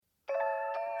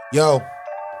Yo,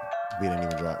 we didn't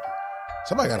even drop.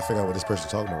 Somebody got to figure out what this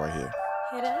person's talking about right here.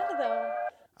 Hit it though.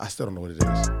 I still don't know what it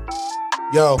is.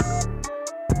 Yo.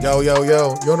 You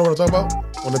don't know what I'm talking about?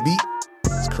 On the beat?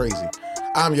 It's crazy.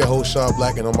 I'm your host, Shaw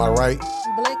Black, and on my right,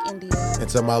 Black India. and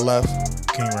to my left,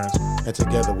 King Ransom. and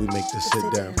together we make this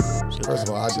sit down. First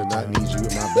of all, I do not need you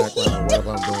in my background,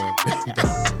 whatever I'm doing.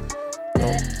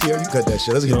 Yeah, you cut that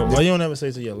shit. Let's get on. Why you don't ever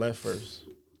say to your left first?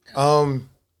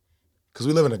 Because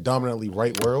we live in a dominantly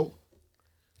right world,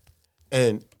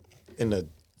 and in the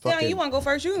Yeah, fucking you want to go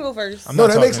first? You can go first. I'm No, not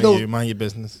that talking makes to no- you. Mind your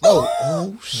business.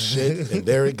 oh shit, and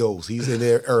there it goes. He's in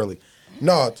there early.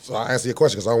 No, so I answer your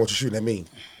question because I don't want you shooting at me.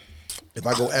 If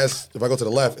I go to the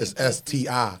left, it's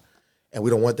STI, and we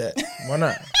don't want that. Why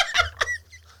not?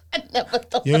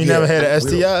 You ain't never had an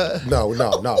we don't- STI?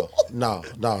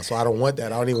 No. So I don't want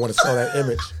that. I don't even want to sell that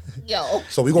image. Yo.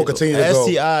 So we're gonna continue to go.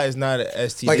 STI is not an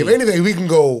STD. Like if anything, we can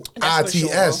go That's for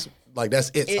ITS. sure. Like that's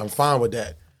it. I'm fine with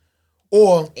that.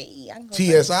 Or Hey, I can go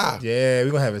TSI. Yeah,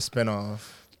 we're gonna have a spinoff.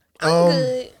 I'm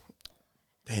good.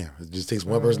 Damn, it just takes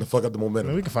one person to fuck up the I mean,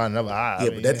 momentum. we can find another eye. Yeah,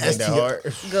 but that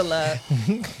STI Good luck.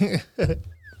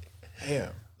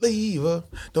 Damn. Leave her.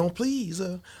 Don't please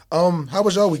her. How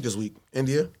was your week this week,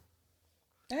 India?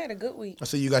 I had a good week. I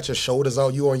see you got your shoulders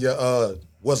out. You on your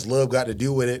what's love got to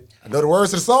do with it? I know the words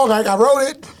to the song. I wrote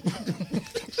it.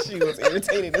 She was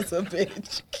irritated as a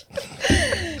bitch.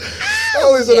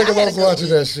 Always Yeah, I niggas had a was good watching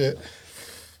week. that shit.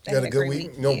 I You had a good great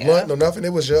week? No yeah. blunt, no nothing. It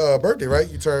was your birthday, right?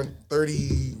 You turned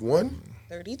 31?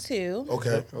 32.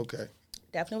 Okay.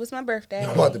 Definitely was my birthday.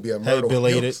 I'm about to be a Hey, murder.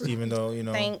 belated, even though, you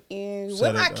know. Thank you. Said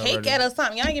Where my it cake already. at or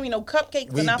something? Y'all ain't give me no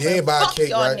cupcakes. We and I'm did finna buy a fuck cake,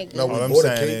 y'all right? niggas. No, we All I'm bought a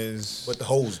saying cake, is, but the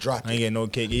hoes dropped I ain't it. getting no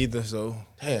cake either, so.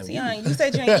 Damn, You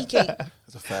said you ain't eat cake.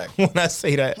 that's a fact. When I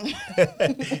say that,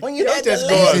 When you had just the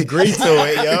go last- agree to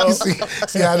it, yo.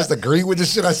 see, I just agree with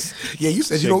this shit. Yeah, you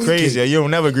said you You're don't crazy. eat cake. You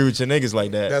don't never agree with your niggas like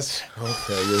that. That's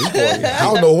okay. Yeah, he going, I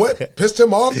don't know what pissed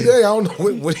him off today. I don't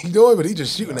know what he doing, but he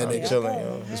just shooting that nigga. Chilling,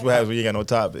 yo. This is what happens when you ain't got no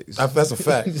topics. That's a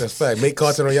fact. That's a fact. Make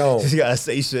content on your own. You gotta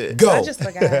say shit. Go. I just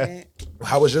forgot it.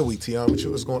 How was your week, Tion?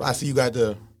 What's going on? I see you got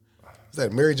the. Is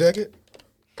that a Mary jacket?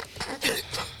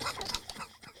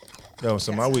 Yo,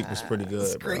 so my week was pretty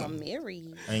good, bro. I'm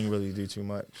married. I ain't really do too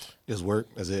much. Just work.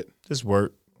 That's it. Just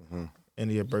work. End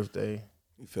of your birthday.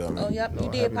 You feel me? Oh, yep. You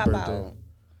Oh, did happy pop birthday. out.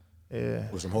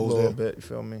 Yeah. With some a hoes little there? bit, you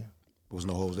feel me? There was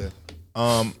no hoes there.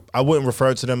 I wouldn't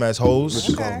refer to them as What hoes.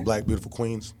 you call Okay. them? Black beautiful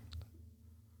queens.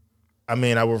 I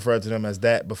mean, I would refer to them as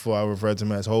that before I refer to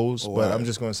them as hoes, Oh, but wow. I'm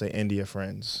just gonna say India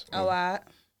friends. Oh, I.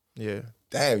 Yeah.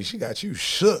 Damn, she got you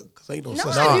shook. 'Cause ain't no No,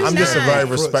 such I No, do I'm just a not. very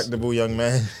Crooks. respectable young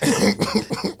man.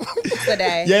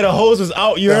 Today. Yeah, the hoes was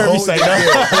out. You heard me say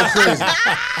that.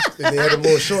 crazy. And they had the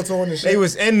little shorts on and shit. They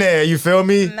was in there. You feel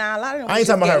me? Nah, a lot of them I ain't bitches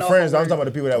talking about getting her off friends. of I'm work. talking about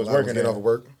the people that was working getting there. off of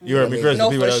work. You heard me, Chris. The No,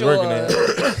 people for that was working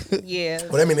there. sure. Yeah.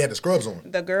 But I mean, they had the scrubs on.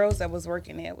 The girls that was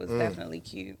working there was definitely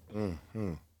cute.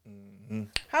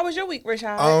 How was your week,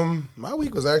 Rashad? My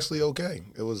week was actually okay.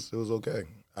 It was okay.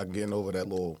 I'm getting over that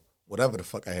little whatever the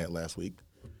fuck I had last week.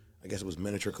 I guess it was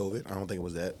miniature COVID. I don't think it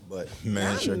was that, but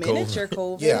Miniature Miniature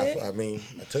COVID. yeah. I mean,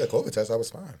 I took a COVID test. I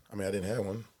was fine. I mean, I didn't have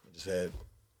one. I just had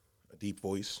a deep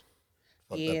voice,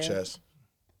 fucked Yeah. up chest.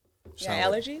 You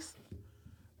got allergies?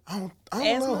 I don't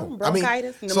Asthma, know.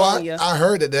 bronchitis, I mean, so pneumonia. I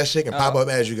heard that shit can pop up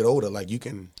as you get older. Like you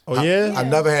can. Oh, yeah? I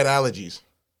never had allergies.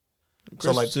 Chris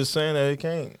So like was just saying that it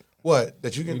can't. what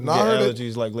that you can. You can No, I get heard it.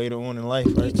 allergies like later on in life,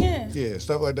 right? You can. Yeah,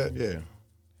 stuff like that. Yeah.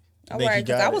 All think he right,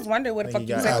 because got I was it. wondering what the Think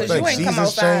fuck he you got said, it. because you I ain't think come seasons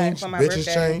outside change, for my bitches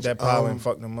birthday. change. That pollen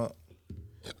fucked them up.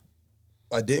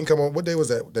 I didn't come on. What day was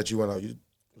that you went out? You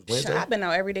Wednesday? I've been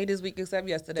out every day this week except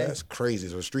yesterday. That's crazy.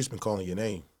 So the streets been calling your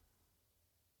name.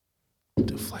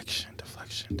 Deflection.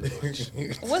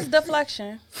 What's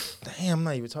deflection? Damn, I'm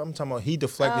not even talking. I'm talking about he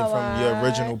deflected Oh, from your alright.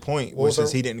 original point, What was which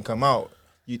is her- he didn't come out.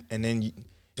 And then he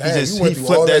Damn, just you went he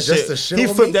through all flipped that that just shit. to shit He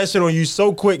on flipped me? that shit on you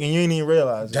so quick, and you ain't even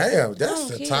realize it. Damn, that's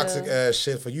don't the care. toxic ass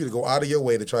shit for you to go out of your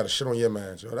way to try to shit on your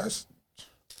man. Yo, that's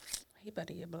He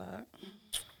better get blocked.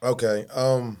 okay.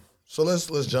 So let's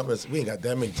jump into. We ain't got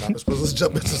that many topics, but let's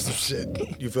jump into some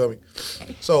shit. You feel me?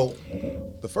 So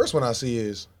the first one I see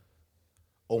is,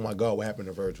 oh my God, what happened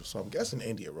to Virgil? So I'm guessing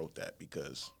India wrote that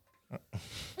because.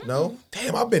 No,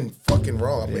 damn, I've been fucking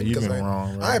wrong. I mean, you've 'cause been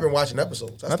wrong, bro. I ain't been watching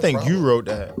episodes. That's I the think you problem. wrote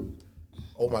that.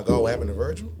 Oh my God, what happened to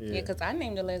Virgil? Yeah, because I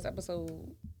named the last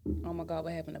episode, oh my God,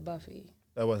 what happened to Buffy?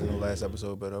 That wasn't the last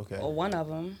episode, but okay. Or one of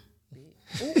them.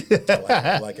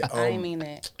 I like it. I didn't mean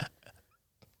that.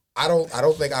 I don't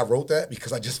think I wrote that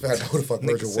because I just found out who the fuck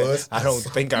Virgil was. I don't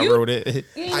think I You- wrote it. You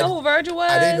didn't know who Virgil was?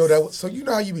 I didn't know that. So you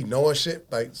know how you be knowing shit,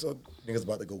 like so niggas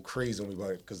about to go crazy on me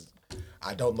about it because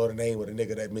I don't know the name of the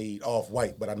nigga that made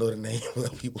Off-White, but I know the name of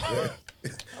the people there.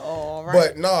 All right.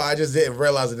 But no, I just didn't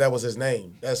realize that was his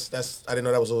name. That's I didn't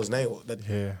know that was what his name was.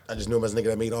 Yeah. I just knew him as a nigga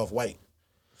that made Off-White.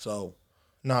 So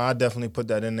No, I definitely put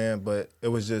that in there, but it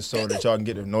was just so that y'all can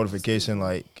get the notification.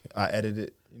 Like I edited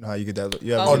it. You know how you get that?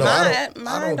 Yeah. oh no, Mine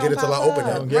I don't get it till I pop open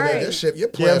up. it. Get Right. that shit. Your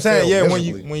Yeah, I'm plan saying, yeah, failed when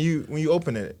miserably. you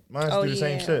open it, mine Oh, do the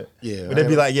same yeah. shit. Yeah, But they'd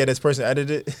be I- like, yeah, this person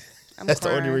edited it. I'm That's the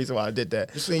only crying. reason why I did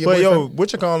that. seen your But yo, boyfriend?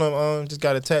 what you call him? Just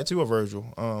got a tattoo of Virgil.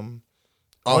 One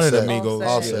of Offset. the Migos.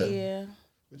 Offset. Yeah,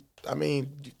 I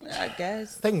mean, I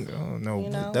guess. I think, oh no, You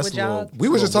know, that's would a little. y'all- we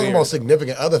were just talking weird. about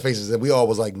significant other faces, and we all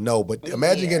was like, no. But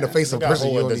imagine getting the face They of a got a person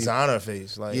you whole don't even, designer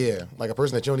face, like yeah, like a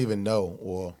person that you don't even know,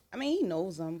 or I mean, he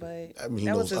knows him, but I mean, he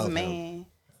that was knows his of him. man.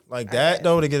 like that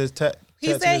though to get his tattoo.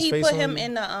 He said he put on him you?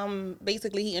 in the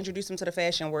basically he introduced him to the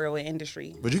fashion world and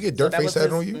industry. would you get So dirt that face was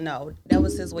tatted his- on you? No, that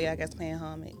was his way, I guess, paying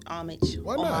homage.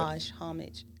 Why not?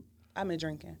 Homage. I've been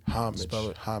drinking. Homage, Spell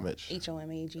it. homage.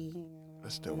 HOMAG.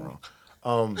 That's still wrong.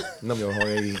 None of your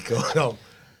horny going on.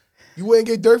 You wouldn't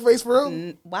get dirt face for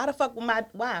real? Why the fuck would my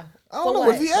why? I don't For know.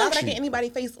 what? If he Why would asked I you? get anybody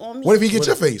face on me? What if he get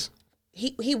your face?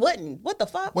 He wouldn't. What the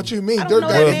fuck? What you mean? I don't Dirt know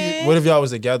got that you. man. What if y'all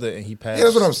was together and he passed? Yeah,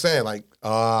 that's what I'm saying. Like,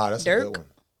 that's a Dirk? good one.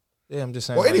 Yeah, I'm just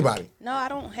saying. Or like, anybody. No, I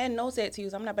don't have no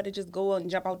tattoos. I'm not about to just go and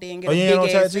jump out there and get Oh, a you big ain't no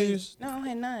ass tattoos? face. No, I don't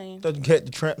have none. Doesn't get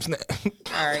the tramp snap.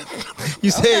 All right.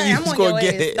 You said Okay, you I'm was on gonna your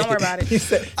get ass. it. Don't worry about it. You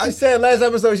said last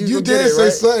episode she was You gonna get did it, say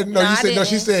right? something. No, No, you I said no.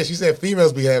 She didn't. said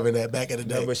females be having that back in the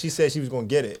day. No, but she said she was gonna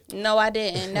get it. No, I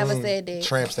didn't. Never said that.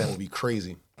 Tramp stamp would be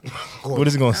crazy. What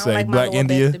is it gonna I don't say? like my Black little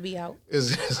India. best to be out.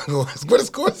 What does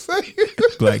Core say?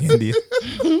 Black India.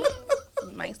 You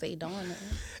might say Dawn.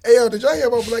 Hey, yo, did y'all hear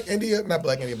about Black India? Not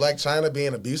Black India. Black China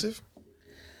being abusive?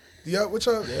 Yeah, what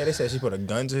y'all? Yeah, they said she put a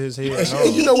gun to his head. And No.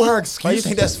 you know what her excuse? Why you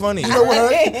think that's funny? You know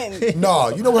what her? No,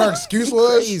 you know what her excuse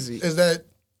was? Crazy. Is that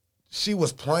she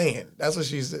was playing. That's what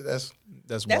she said. That's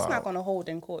That's That's wild. not going to hold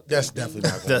in court. definitely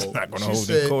not. That's hold. not gonna She hold in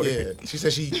said, court. Yeah, she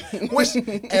said she which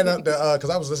and because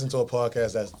I was listening to a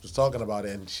podcast that was talking about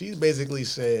it, and she basically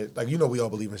said like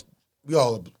we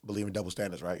all believe in double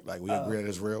standards, right? Like we agree that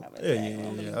it's real.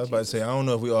 Yeah. I was about to say I don't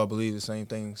know if we all believe the same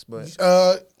things, but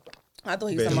I thought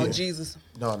he was talking about Jesus.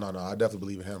 No, I definitely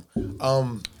believe in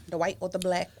him. The white or the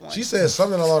black one. She said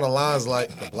something along the lines like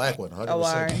the black one, 100%. Oh, all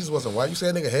right. Jesus wasn't white. You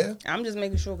said nigga hair? I'm just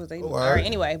making sure because they. all all right. right.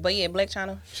 Anyway, but yeah, Black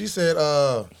China. She said,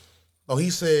 he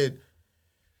said,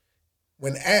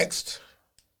 when asked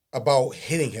about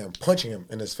hitting him, punching him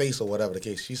in his face or whatever the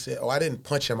case, she said, I didn't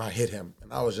punch him, I hit him.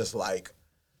 And I was just like,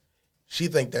 she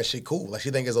think that shit cool. Like, she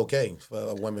think it's okay for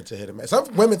a woman to hit a man.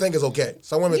 Some women think it's okay.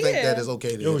 Some women think Yeah. that it's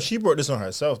okay to yo, hit she brought this on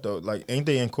herself though. Like, ain't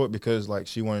they in court because like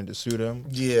she wanted to sue them?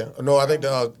 Yeah. No, I think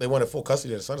they wanted full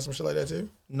custody of the son or some shit like that, too.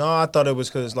 No, I thought it was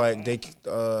because like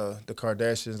the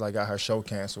Kardashians like got her show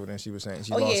canceled and she was saying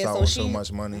she lost out on so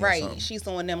much money. Or Right, something. she's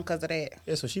suing them because of that.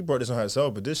 Yeah, so she brought this on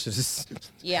herself, but this shit is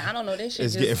Yeah, I don't know. This shit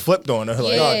it's just getting flipped on her.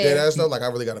 Like, Yeah. No, dead ass though. Like, I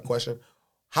really got a question.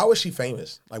 How is she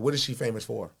famous? Like, what is she famous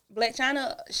for? Black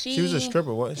China. She she was a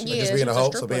stripper, wasn't she? Yeah, Just she being a was a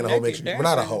hoe? So stripper, being a hoe makes you... naked Well,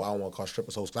 not a dancing. hoe. I don't want to call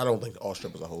strippers hoes. 'Cause I don't think all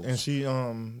strippers are hoes. And she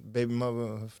baby mother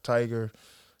of Tiger,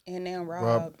 And then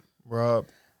Rob. Rob,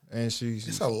 and she's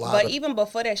It's a lot But of... even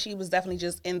before that, she was definitely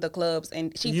just in the clubs,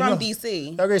 and she You from know-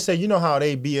 DC. like I say, you know how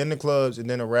they be in the clubs and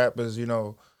then the rappers,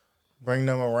 bring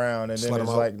them around and then Slut 'em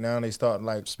it's out. like now they start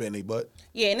like spitting their butt.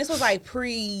 Yeah, and this was like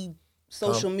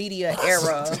pre-social media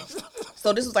era.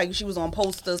 So this was like she was on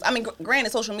posters. I mean,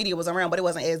 granted, social media was around, but it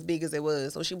wasn't as big as it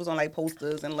was. So she was on like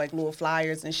posters and like little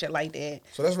flyers and shit like that.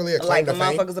 So that's really a claim Like to the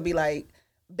fame. motherfuckers would be like,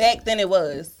 back then it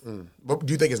was. But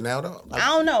do you think it's now though? Like, I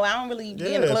don't know. I don't really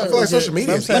be in the Yeah, I clubs. I feel like social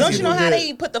media is But don't easy you know to how get.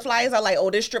 they put the flyers out like, oh,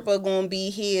 this stripper gonna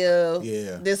be here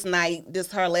Yeah. this night,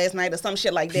 this her last night, or some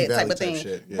shit like that P-Valley type of type thing.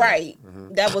 shit, yeah. Right.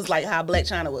 That was like how Black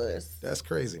China was. That's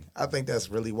crazy. I think that's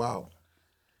really wild.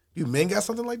 You men got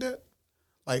something like that?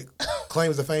 Like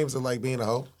claims to fame of like being a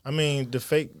hoe? I mean the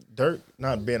fake Dirt,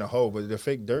 not being a hoe, but the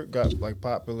fake Dirt got like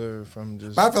popular from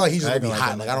just. But I feel like he's just gonna be acting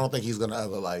hot. a Like nigga. I don't think he's gonna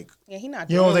ever like... Yeah, he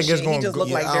not You don't doing think it's shit. gonna He just go- look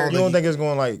yeah, like I don't dirty. You don't think it's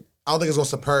going like? I don't think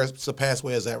it's gonna surpass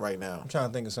where it's at right now. I'm trying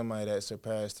to think of somebody that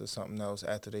surpassed to something else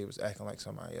after they was acting like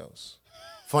somebody else.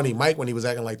 Funny Mike when he was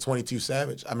acting like 22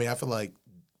 Savage. I mean, I feel like...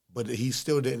 But he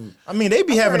still didn't... I mean, they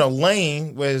be having a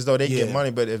lane where as though they Yeah. get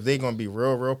money, but if they gonna be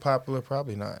real popular,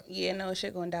 probably not. Yeah, no,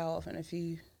 shit gonna die off in a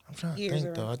few. I'm trying to Years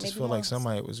think though. or I just maybe feel like months.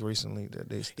 somebody was recently that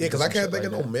they. Yeah, did because I some can't shit think like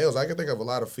of no that. males. I can think of a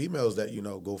lot of females that,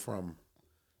 go from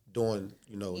doing,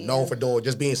 Yeah. known for doing,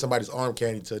 just being somebody's arm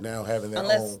candy to now having their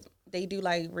Unless own. they do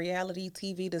like reality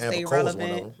TV to Amber stay Cole was one of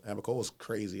relevant. them. Amber Cole was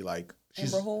crazy. Like,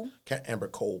 Amber who? Amber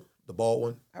Cole, the bald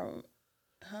one.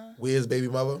 Huh? Wiz baby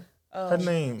mother. Her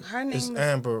name is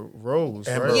Amber Rose,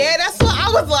 right? Yeah, that's what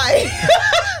I was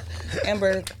like.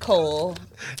 Amber Cole.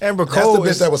 Amber That's the Cole bitch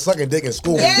is. that was sucking dick in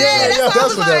school. Yeah, that's what I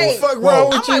was what that like. was. Fuck Whoa. wrong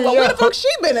with I'm like, well, where the fuck she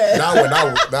been at?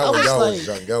 That was y'all was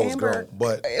young. Y'all was Amber, grown.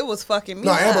 But it was fucking me.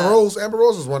 no, up. Amber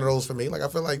Rose was one of those for me. Like I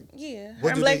feel like Yeah, her What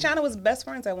and do Black they- China was best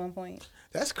friends at one point.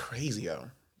 that's crazy, yo.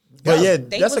 But yeah,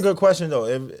 They that's a was- good question though.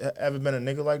 Ever been a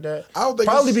nigga like that? I don't think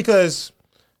Probably it's- because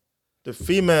the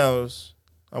females,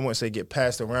 I wouldn't say get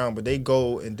passed around, but they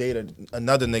go and date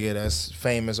another nigga that's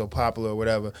famous or popular or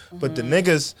whatever. But the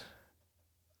niggas,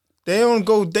 they don't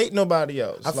go date nobody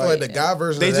else. I feel like the guy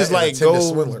version they of just that like is a Tinder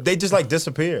go, swindler. they just like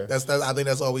disappear. That's I think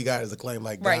that's all we got is a claim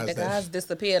like Right, guys the that guys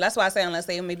disappear. That's why I say unless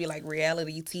they maybe like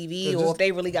reality TV or just- if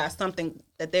they really got something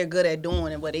that they're good at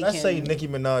doing and what they Let's can. say Nicki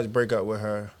Minaj break up with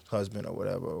her husband or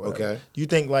whatever. Okay. You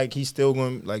think like he's still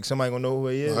going, like somebody gonna know who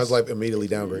he is? I was like immediately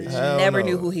downgrade. Hell Never no.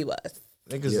 knew who he was.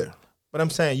 Niggas, Yeah. but I'm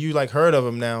saying you like heard of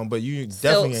him now, but you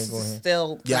definitely ain't going.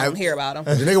 Still Yeah, don't hear about him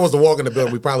If the nigga was to walk in the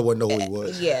building, we probably wouldn't know who he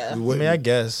was. Yeah. we I wouldn't. mean, I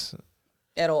guess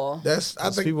at all. That's I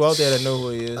there's think people out there that know who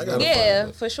he is. I though. gotta Yeah, find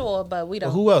it. for sure, but we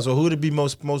don't. Who else? Or who would be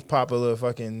most popular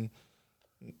fucking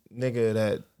nigga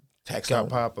that Text got on.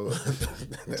 popular?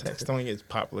 Text only gets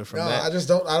popular from No, that. I just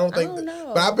don't. I don't think. don't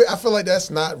know. But I feel like that's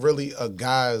not really a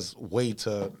guy's way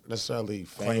to necessarily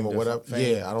fame or different whatever.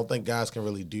 fame. Yeah, I don't think guys can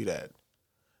really do that.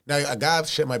 Now, a guy's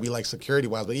shit might be like security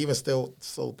wise, but even still,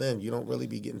 so thin, you don't really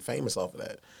be getting famous off of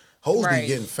that. Hoes Right. be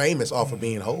getting famous off of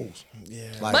being hoes.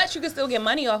 Yeah. Like, But you can still get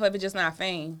money off of it, just not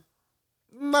fame.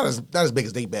 not as big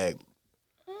as they bag.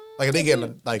 Like if they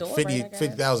getting like do it 50 right, I guess.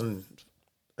 50,000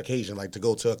 occasion, like to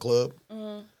go to a club,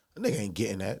 Mm-hmm. a nigga ain't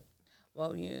getting that.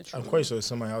 Well, yeah, true. I'm quite sure there's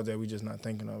somebody out there we just not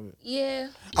thinking of it. Yeah.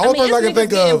 Only person I it's can niggas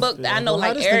think getting of- booked. I know, Well, how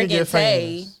like does nigga Arrogant get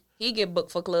Tay, famous? he get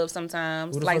booked for clubs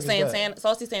sometimes. Who the Like fuck is that? Santana,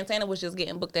 Saucy Santana was just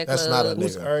getting booked at That's clubs. not a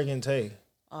Who's nigga. Arrogant Tay?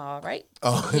 All right.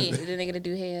 Oh. Yeah, the nigga to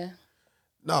do hair.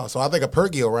 No, so I think a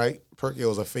Perkio, right?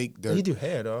 Perkio's a fake. He do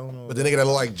hair though. I don't know. But the nigga that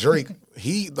look like Drake,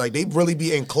 he like they really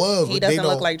be in clubs. He but they doesn't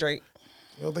don't look like Drake.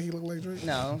 You don't think he look like Drake?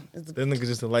 No, it's That nigga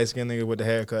just a light skinned nigga with the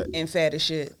haircut. and fat as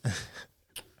shit.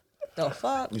 The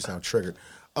fuck? You sound triggered.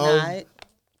 Nah, I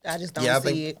just don't yeah,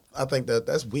 see it. I think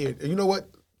that's weird. You know what?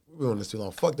 We're doing this too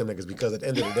long. Fuck them niggas because at the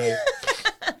end of the day,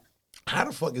 how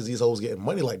the fuck is these hoes getting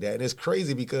money like that? And it's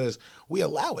crazy because we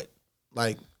allow it.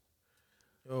 Like,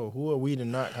 Yo, who are we to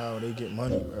not how they get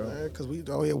money, bro? because we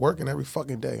out here working every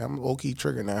fucking day. I'm low key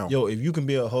triggered now. Yo, if you can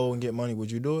be a hoe and get money,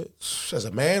 would you do it? As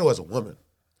a man or as a woman?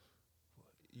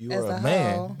 You As are a a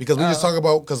man. hoe. Because we just talk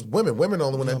about because women are the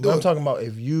only one that But do I'm it. talking about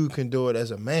if you can do it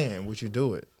as a man, would you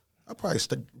do it? I probably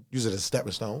use it as a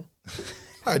stepping stone.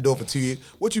 I do it for 2 years.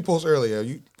 What you post earlier,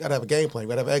 you gotta have a game plan. You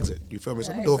gotta have an exit. You feel me?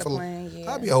 So I'm gonna do it Exit for. plan,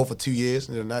 yeah. I'll be a hoe for 2 years,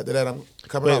 and then after that, I'm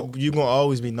coming out. But you gonna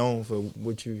always be known for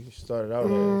what you started out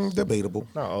as. Debatable.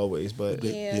 Not always, but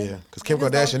it Yeah. Because Kim I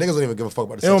just Kardashian niggas don't even give a fuck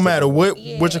about the. don't sex matter tape. what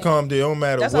Yeah. what your com do. It don't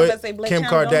matter That's what I'm what about to say. Blac Kim Chyna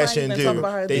don't Kardashian even talk do.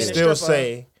 about her They being a still stripper.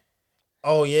 say,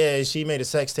 "Oh yeah, she made a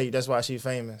sex tape. That's why she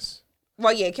famous."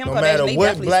 Well, yeah, Kim No Kardashian, matter they what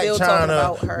definitely Black still talking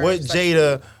about China, her. what sex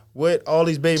Jada, what all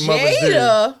these baby mothers do.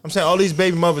 Jada? I'm saying all these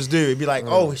baby mothers do. It'd be like,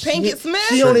 oh, Pinkett Smith?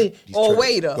 She only These Or triggers.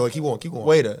 Waiter. Go, keep going.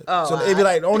 waiter. Oh, so it'd be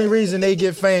like the only reason they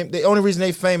get fame, the only reason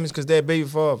they famous because they're baby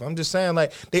father. I'm just saying,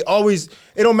 like they always.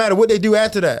 It don't matter what they do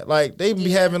after that. Like they be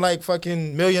having like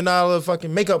fucking $1 million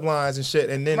fucking makeup lines and shit,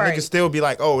 and then Right. niggas still be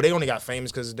like, oh, they only got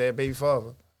famous because of their baby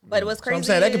father. But what's So crazy I'm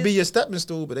saying that could is- be your stepping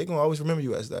stool, but they gonna always remember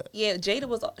you as that. Yeah,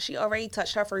 Jada she already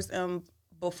touched her first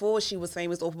before she was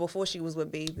famous or before she was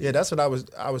with Baby. Yeah, that's what I was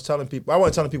telling people. I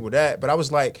wasn't telling people that, but I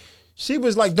was like, she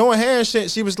was like doing hair and shit.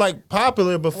 She was like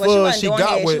popular before Well, she wasn't she doing got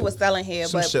hair, with she was selling hair,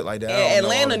 some but shit like that. I don't know all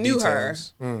Atlanta the knew her.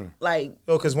 details. Like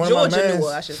Yo, 'cause one of my Georgia mans- knew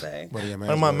her, I should say. But yeah, man, One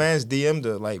of my mans DM'd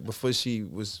her like before she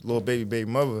was little baby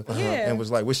mother, Yeah. and was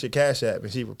like, "What's your cash app?"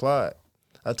 And she replied,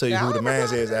 "I'll tell you Yeah, who I the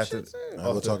man's remember is that after." shit, too.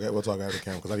 We'll talk after the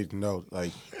camera because I need to know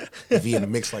like if he in the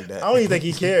mix like that. I don't even think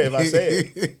he cared if I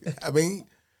say it. I mean,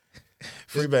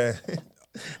 Free band.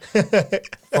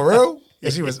 for real? Yeah,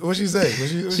 she was. What she say?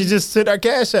 She just sent her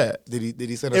cash app. did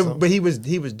he send her something? But he was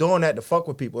doing that to fuck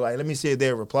with people. Like, let me see if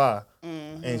they'll reply.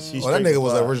 Mm-hmm. And she. Oh, that straight nigga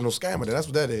was the replied. original scammer. Then that's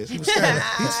what that is. He was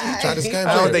scamming. He tried to scam.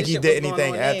 I don't Jada. think he Shit did was going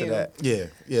anything on after there.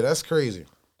 that. Yeah, that's crazy.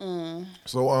 Mm.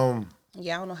 So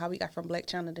Yeah, I don't know how we got from Black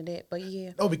China to that, but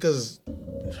yeah. no, because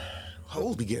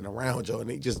hoes be getting around, Joe, and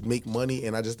they just make money,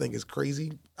 and I just think it's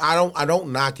crazy. I don't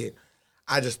knock it.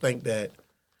 I just think that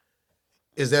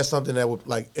is that something that would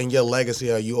like in your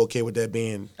legacy? Are you okay with that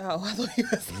being? Oh, I thought you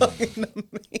were talking to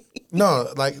me.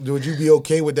 No, like would you be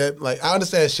okay with that? Like I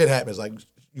understand shit happens. Like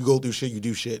you go through shit, you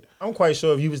do shit. I'm quite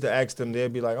sure if you was to ask them,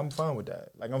 they'd be like, "I'm fine with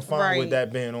that. Like, I'm fine Right. with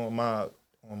that being on my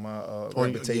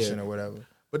reputation yeah. or whatever."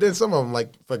 But then some of them,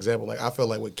 like for example, like I feel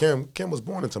like with Kim was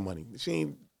born into money. She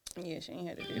ain't. Yeah, she ain't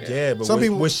had to do that. Yeah, but Some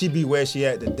people- would she be where she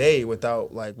at today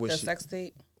without like The sex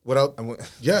tape. Without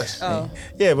yes, Oh,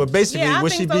 Yeah, but basically, yeah, I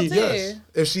would think she so be? too. yes.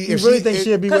 If she, You if really she, think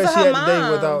she'd be where 'Cause she of at her today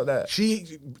mom. without that?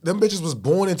 them bitches was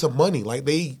born into money. Like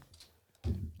they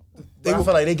I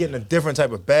feel like they getting a different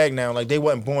type of bag now. Like they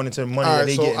wasn't born into the money all that right.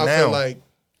 they So getting I now. feel like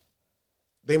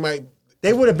they might.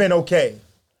 They would have been okay,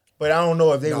 but I don't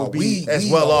know if they No, would be as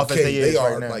we well are off as okay. they is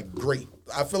are right now. like great.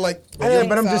 I feel like Yeah,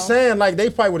 but I'm so. just saying, like they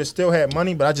probably would have still had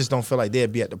money, but I just don't feel like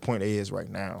they'd be at the point they is right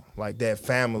now. Like that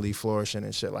family flourishing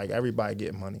and shit. Like everybody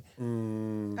getting money.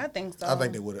 I think so. I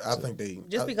think they would. I think they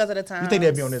just because of the time. You think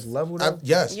they'd be on this level though?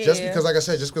 yes, just Yeah. because, like I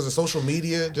said, just because of social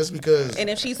media, just because. And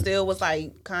if she still was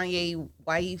like Kanye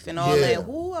wife and all Yeah. that,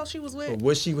 who else she was with? But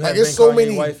would she have Like, been it's so Kanye's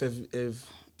many- wife if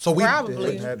So we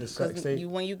Probably. had the sex 'Cause tape?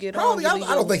 when you get probably. home,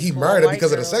 I don't think he married her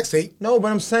because of the sex tape. No,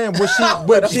 but I'm saying would she Would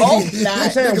would she hope be, not.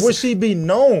 I'm saying would she be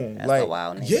known? That's like a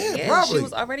wild name. Yeah, probably. She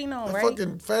was already known, The right?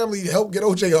 fucking family helped get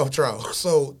OJ off trial.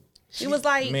 So She was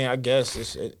like, I mean, I guess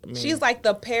she's like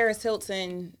the Paris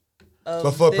Hilton of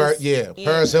before this,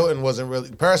 Paris Hilton wasn't really.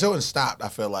 Paris Hilton stopped. I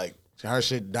feel like her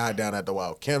shit died down after a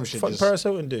while. Kim shit fuck just. Paris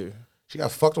Hilton do. She got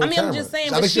fucked on I mean, camera. I'm just saying,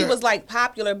 I but think she was like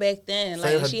popular back then.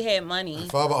 Saying Like her- she had money. Her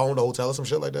father owned a hotel or some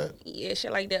shit like that. Yeah,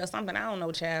 shit like that or something. I don't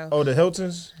know, child. Oh, the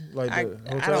Hiltons, like I the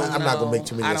don't hotel. I'm not gonna know. make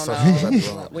too many I don't assumptions. know. I'd be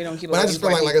wrong. We don't keep But up I with just these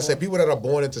feel like white I said, people. people that are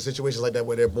born into situations like that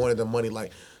where they're born into money,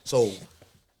 like so.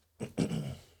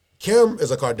 Kim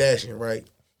is a Kardashian, right?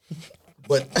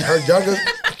 But her younger,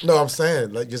 no, I'm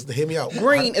saying, like, just hear me out.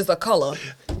 Green is a color.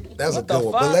 That's a What the good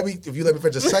one. But fuck? if you let me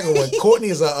finish the second one, Courtney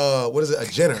is a what is it?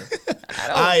 A Jenner.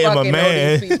 I am a fucking know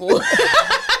man. these people.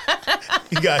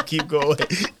 You gotta keep going.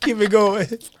 Keep it going.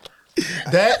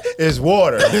 That is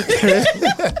water.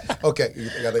 Okay, you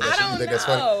think that's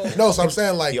know. funny? No, so I'm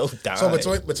saying like, Yo, so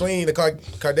between the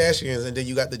Kardashians and then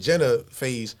you got the Jenner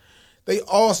phase, they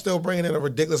all still bringing in a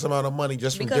ridiculous amount of money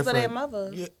just from Because of different. their mother.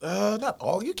 Yeah, not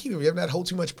all. You keep giving that whole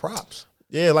too much props.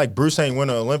 Yeah, like Bruce ain't win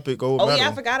an Olympic gold Oh medal. yeah,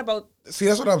 I forgot about. See,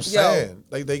 that's what I'm saying.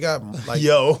 Like they got like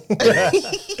Yo, that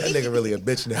nigga really a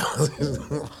bitch now.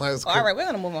 That's All right, we're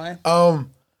gonna move on.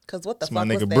 Um, Cause what the my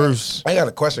fuck was nigga that? Bruce. I got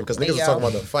a question because niggas Yo. was talking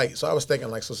about the fight. So I was thinking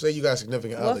like, so say you got a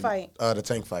significant What other, fight? The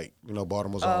Tank fight. You know,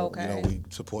 Baltimore's on. okay. You know, we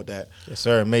support that. Yes,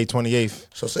 sir. May 28th.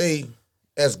 So say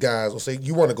as guys, or say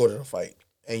you want to go to the fight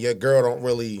and your girl don't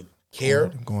really care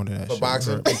I'm going to that for shit.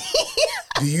 boxing.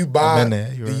 Do you buy? been there,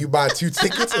 you Do right. you buy 2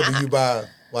 tickets or do you buy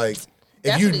like? If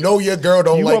Definitely. you know your girl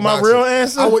don't You like want my boxing, real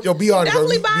answer? I want your be honest.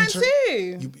 Definitely You buying tr-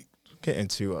 two. You Getting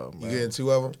 2 of them. you getting 2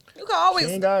 of them? You can always.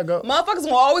 Ain't gotta go. Motherfuckers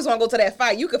will always want to go to that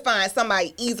fight. You can find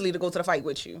somebody easily to go to the fight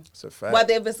with you. It's a fact.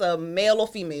 Whether if it's a male or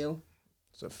female.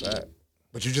 It's a fact.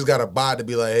 But you just got to buy to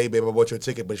be like, hey, babe, I bought you a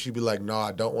ticket. But she be like, no,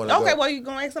 I don't want to Okay, go. well you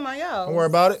gonna ask somebody else. Don't worry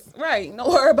about it. Right, don't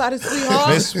worry about it, sweetheart.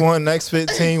 This one, next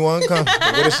 15, one come.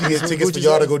 What if she get tickets for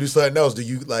y'all to go do something else? Do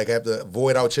you like have to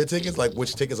void out your tickets? Like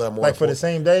which tickets are more Like for the important?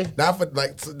 same day? Not for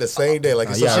like the same day. Like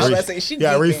it's Yeah, some I was shit- about to say, she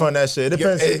yeah, geeking. refund that shit. It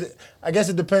depends. Yeah, I guess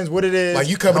it depends what it is. like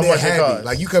you coming how there much it happy. costs.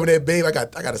 Like you coming there, babe. I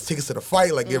got us tickets to the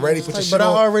fight. Like get ready for your shit. But I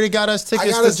on. already got us I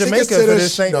tickets got to us tickets Jamaica to for the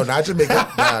this thing. No, not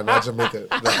Jamaica. Nah, not Jamaica.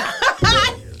 Nah.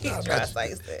 He's trying to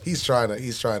say that.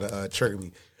 He's trying to trigger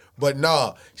me. But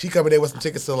nah, she coming there with some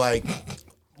tickets to like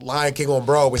Lion King on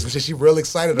Broadway. Some shit she real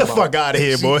excited The about. fuck out of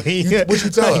here, boy. What you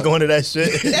tell I her? ain't going to that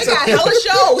shit. They got hella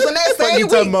shows in that Fuck same you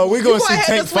week. talking about? We You gonna see have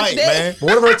Tank to switch fight, days. man. But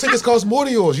what if her tickets cost more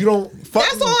than yours? You don't.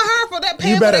 That's on her for that.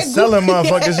 You better sell them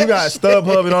motherfuckers. You got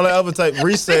StubHub and all that other type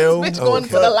resale. Bitch going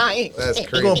for the Lion. That's King.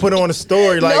 crazy. You gonna put it on the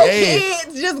story like, No hey,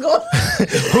 kids, just go.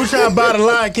 who trying to buy the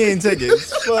Lion King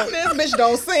tickets? Fuck. This bitch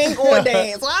don't sing or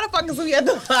dance. Why the fuck is we at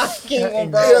the Lion King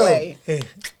on Broadway?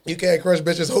 You can't crush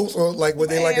bitches' hopes on like what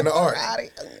they like in the art. Hey,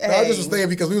 No, I just was thinking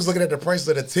because we was looking at the prices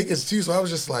of the tickets too, so I was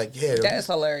just like, yeah. that's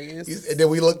hilarious. And then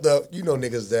we looked up, you know,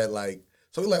 niggas that like.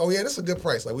 So we like, oh yeah, that's a good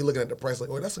price. Like we looking at the price, like,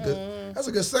 oh, that's a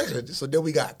good section. So then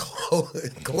we got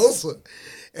closer,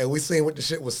 and we seen what the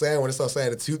shit was saying when it started saying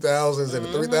the 2000s and the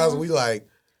 3000s. We like,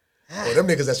 oh, them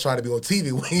niggas that's trying to be on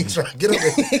TV. We ain't trying to get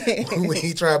up in. We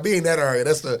ain't trying to be in that area.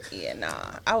 That's the Yeah, nah.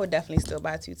 I would definitely still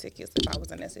buy 2 tickets if I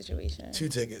was in that situation. 2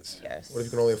 tickets. Yes. What if you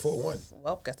can only afford one?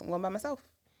 Well, guess I'm going by myself.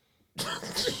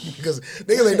 Because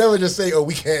niggas ain't never just say, oh,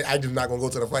 we can't. I just not gonna go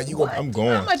to the fight. You gonna? I'm How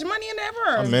going. much money in that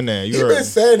room? I'm in there. He You been heard.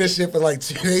 saying this shit for like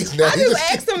 2 days now. I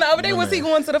just asked him the other day, was he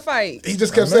going to the fight? He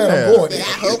just kept I'm in saying, I'm there. going. I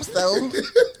hope so.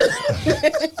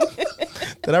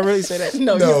 Did I really say that?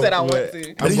 No, No, you said I want but- to.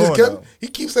 And I'm he just going, kept. He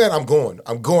keeps saying, I'm going.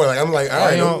 I'm going. Like I'm like, all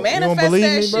right. You I'm, don't Manifest believe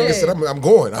that me, bro? I shit. said, I'm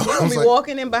going. I You gonna was be like,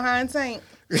 walking in behind Tank.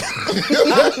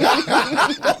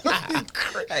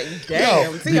 Like,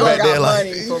 damn, T.O. back there got like-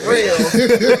 money for real.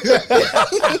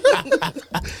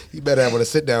 You better have on a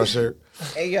sit down shirt.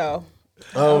 Hey yo,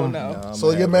 I don't know. Nah, So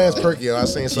man, your man's perky. I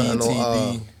seen something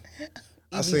on. GTD.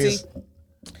 I seen. EBT.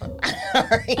 Oh,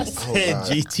 God.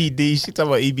 GTD. She talking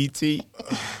about EBT.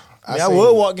 I seen-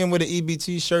 would walk in with an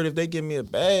EBT shirt if they give me a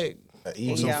bag.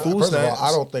 Easy. Yeah. food First of all, stamps.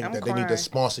 I don't think I'm that they need to crying.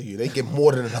 sponsor you. They get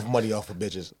more than enough money off of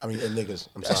bitches. I mean, and niggas.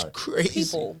 I'm That's sorry. crazy.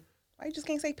 People. Why you just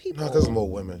can't say people? No, because more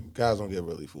women. Guys don't get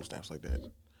really food stamps like that.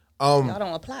 Y'all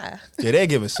don't apply. Yeah, they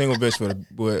give a single bitch with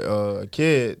a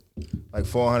kid like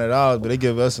 $400, but they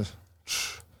give us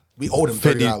We owe them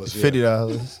 $30.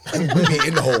 $50. We be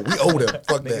in the hole. We owe them.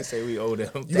 Fuck They that. say we owe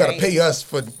them. You gotta Dang. pay us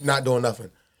for not doing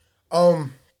nothing.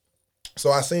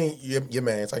 So I seen your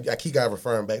man's. I keep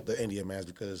referring back to India man's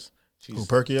because Who, she's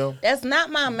Perkio? That's not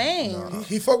my man.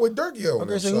 he fuck with Durkio.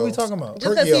 Okay, so who we talking about?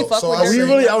 Just 'cause he fuck with I Durkio. We seen-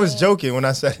 really, I was joking when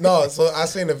I said No, so I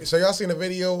seen so y'all seen the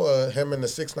video him in the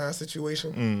 6ix9ine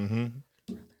situation.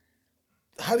 Mm-hmm.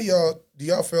 How do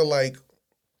y'all feel like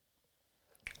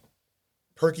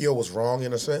Perkio was wrong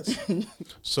in a sense?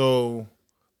 So,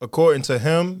 according to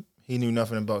him, he knew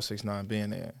nothing about 6ix9ine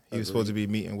being there. He was supposed to be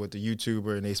meeting with the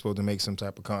YouTuber, and they supposed to make some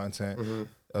type of content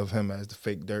of him as the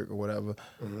fake Dirk or whatever.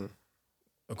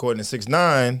 According to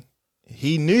 6ix9ine,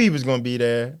 he knew he was going to be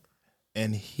there,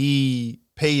 and he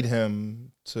paid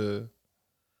him to,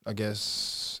 I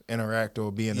guess, interact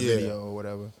or be in the Yeah. video or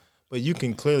whatever. But you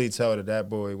can clearly tell that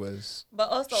boy was But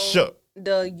also, shook.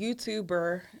 the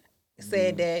YouTuber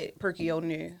said that Perkio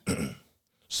knew.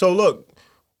 So look,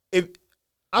 if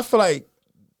I feel like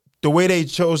the way they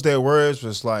chose their words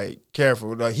was like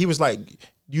careful. Like he was like,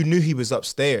 you knew he was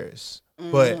upstairs,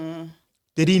 but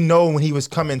did he know when he was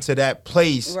coming to that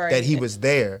place Right. that he was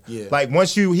there? Yeah. Like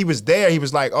once he was there, he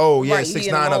was like, oh yeah, Right, he in the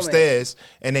 6ix9ine moment. upstairs,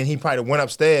 and then he probably went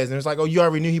upstairs and it was like, oh, you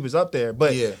already knew he was up there,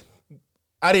 but. Yeah.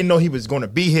 I didn't know he was going to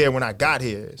be here when I got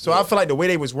here. So I feel like the way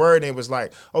they was wording it was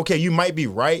like, okay, you might be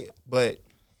right, but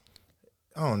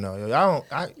I don't know. Yo.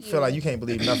 I feel like you can't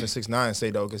believe nothing 6ix9ine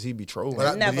say though, because he be trolling.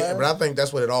 Never. I think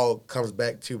that's what it all comes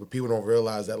back to. But people don't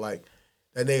realize that like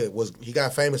that nigga he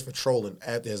got famous for trolling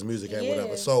after his music and whatever.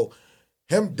 Yeah. So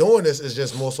him doing this is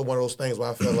just more so one of those things where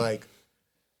I feel like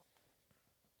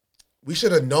we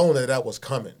should have known that was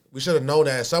coming. We should have known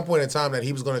that at some point in time that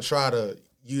he was going to try to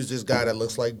use this guy that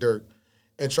looks like Dirk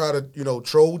and try to,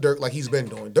 troll Dirk like he's been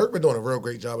doing. Dirk been doing a real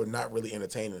great job of not really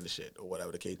entertaining the shit or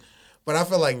whatever the case. But I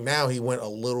feel like now he went a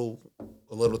little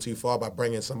too far by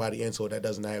bringing somebody into it that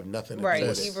doesn't have nothing to Right. do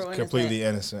with He it. ruined his Completely name.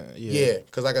 innocent. Yeah,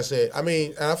 because like I said, I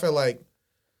mean, and I feel like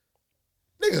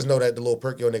niggas know that the little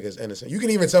Perkio nigga is innocent. You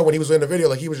can even tell when he was in the video,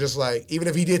 like he was just like, even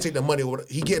if he did take the money,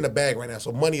 he get in the bag right now.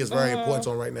 So money is very important to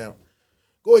him right now.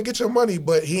 Go ahead, get your money,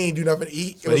 but he ain't do nothing.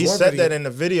 But he said that in the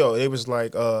video. It was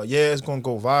like, yeah, it's gonna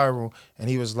go viral, and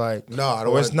he was like, No, I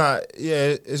don't oh, it's want- not.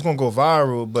 Yeah, it's gonna go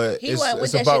viral, but He went with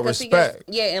it's that about shit 'cause he respect.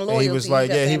 gets- yeah, and he loyalty. was He like,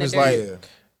 kept yeah, he saying was to like, Dirk.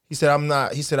 he said, I'm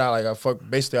not. He said, I fuck.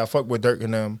 Basically, I fuck with Dirk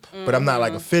and them, but I'm not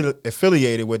like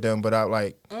affiliated with them. But I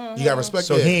like, You got respect.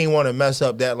 so yeah. he ain't want to mess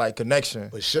up that like connection.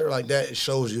 But shit like that, it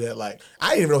shows you that like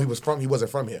I didn't even know he wasn't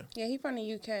from here. Yeah, he from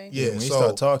the UK. Yeah, When he so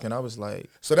started talking, I was like,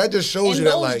 so that just shows And you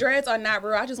those that like. dreads are not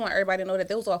real. I just want everybody to know that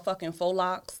those are fucking faux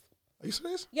locks. Are you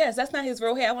serious? Yes, that's not his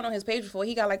real hair. I went on his page before.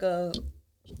 He got like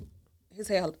his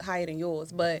hair higher than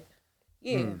yours, but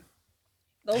yeah,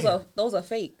 those are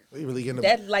fake. He really getting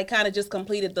That like kind of just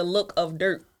completed the look of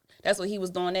Dirk. That's what he was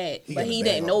doing that, but got he a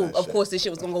bag didn't on know. that Of shit. course, this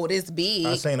shit was gonna go this big.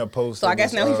 I seen a post. So I that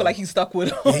guess was, now he feel like he's stuck with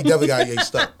him. He definitely got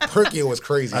stuck. Perkio was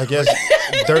crazy. I guess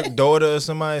Dirk daughter or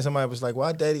somebody was like,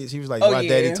 why daddy? He was like, Oh, why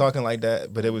daddy yeah. talking like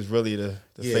that? But it was really the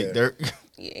Yeah. fake Dirk.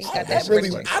 Yeah, he got that That's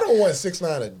really. brick. I don't want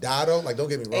 6ix9ine to die though. Like, don't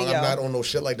get me wrong. Hey, I'm yo. not on no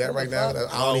shit like that right now. I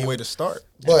don't Long even. way to start.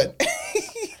 But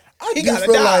I He do gotta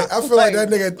feel die. like I feel like that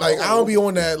nigga. Like I don't be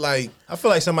on that. Like I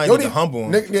feel like somebody yo, need to humble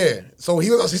him. Yeah. So he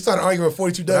started arguing with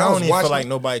 42 But Doug. I I don't was even watching. feel like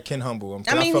nobody can humble him.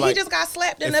 I mean, feel he like, just got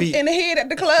slapped in if the head at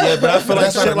the club. Yeah, but I feel like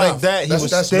That's not shit like enough. that, he That's-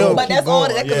 was that's still normal. But keep that's all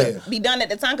going. that Yeah. could be done at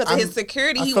the time because of his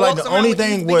security. I He feel like walks the around only with these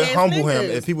thing big would ass humble him niggas.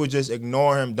 if people just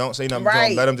ignore him, don't say nothing to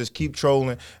Right. him, let him just keep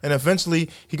trolling, and eventually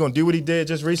he gonna do what he did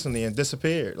just recently and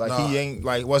disappeared. Like he ain't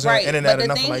like wasn't Right, on the internet but or the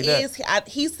nothing thing like is, that.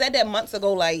 he said that months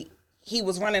ago, like he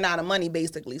was running out of money,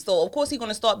 basically. So of course he's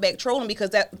gonna start back trolling because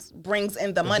that brings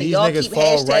in the money. These Y'all niggas keep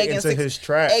fall right hashtagging into his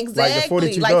trap. Exactly, Like the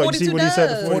 42 like Doug. 42 You see what he said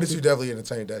does. before? 42 definitely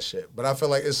entertained that shit. But I feel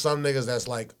like it's some niggas that's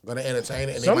like gonna entertain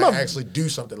it and Some they might of- actually do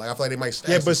something. Like I feel like they might.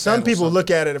 Yeah, actually but some stand on people something. look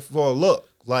at it for a look,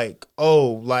 like,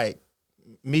 oh, like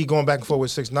me going back and forth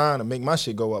with 6ix9ine to make my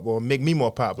shit go up or make me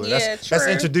more popular. Yeah, That's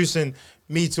true. introducing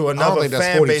me to another think that's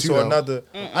fan base 42 or though. another.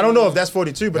 I don't know if that's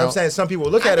 42, but No. I'm saying some people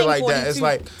look at it like that. It's 42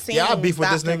 like, yeah, I beef with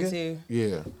this stopped him nigga. too.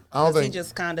 Yeah, I don't He think.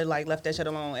 just kind of like left that shit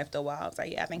alone after a while. I was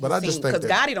like, yeah, I think But I just think because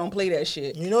that- Gotti don't play that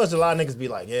shit. You know, there's a lot of niggas be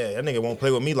like, yeah, that nigga won't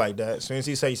play with me like that. As soon as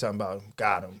he say something about him,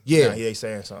 got him. Yeah. Now he ain't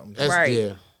saying something. That's, Right.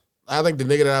 Yeah, I think the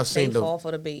nigga that I've They seen fall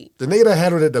for the bait. the nigga that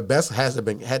handled it the best had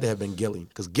to have been Gilly,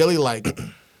 because Gilly like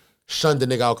shunned the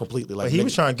nigga out completely. Like But he nigga-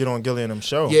 was trying to get on Gilly and them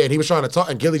show. Yeah, and he was trying to talk,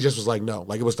 and Gilly just was like, no.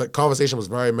 Like it was the conversation was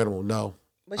very minimal. No,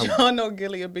 But y'all know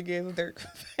Gilly a big ass Dirk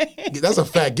fan. that's a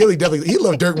fact. Gilly definitely he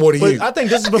loved Dirk more than But you. I think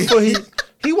this is before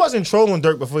he wasn't trolling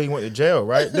Dirk before he went to jail,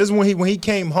 right? This is when he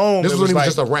came home. This it was when he was like,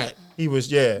 just a rat. He was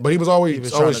But he was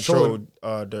always trying to trolling.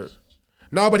 troll Dirk.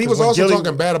 No, but he was when also Gilly-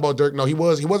 talking bad about Dirk. No, he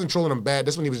wasn't trolling him bad.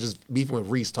 This when he was just beefing with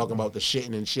Reese, talking about the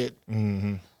shitting and shit.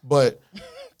 Mm-hmm. But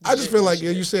I just feel like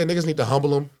you said niggas need to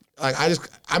humble him. Like I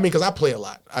mean, because I play a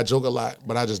lot, I joke a lot,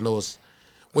 but I just know it's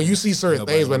when you see certain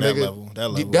Nobody things when on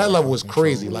nigga that level was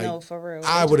crazy. Like No, for real.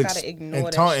 I They would just gotta ignore And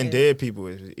that taunting shit. dead people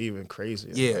is even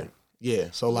crazier. yeah.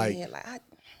 So like Yeah, like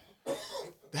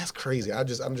that's crazy. I'm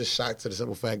just shocked to the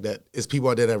simple fact that it's people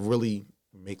out there that really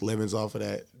make livings off of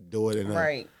that, do it, and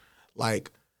right. like.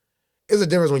 It's a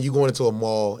difference when you going into a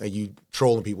mall and you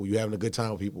trolling people, you having a good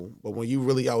time with people. But when you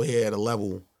really out here at a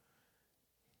level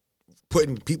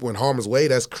putting people in harm's way,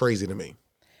 that's crazy to me.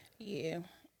 Yeah.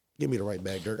 Give me the right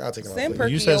bag, Dirk. I'll take it off. Send later.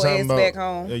 Perky You said your something ass about back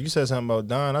home. Yeah, you said something about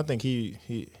Don. I think he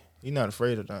not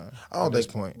afraid of Don. I don't at this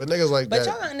think, point. but niggas like But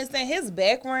that. y'all understand his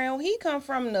background. He come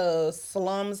from the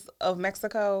slums of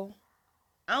Mexico.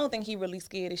 I don't think he really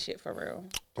scared of shit for real.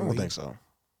 I don't think so.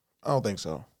 I don't think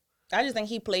so. I just think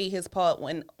he played his part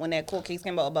when that court case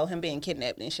came out about him being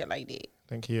kidnapped and shit like that. I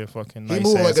think he a fucking He nice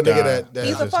moved like ass a nigga guy. that-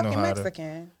 He's a just know fucking how to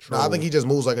Mexican. No, I think he just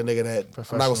moves like a nigga that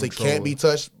I'm not gonna say Professional can't be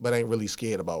touched, but ain't really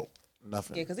scared about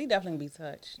nothing. Yeah, because he definitely be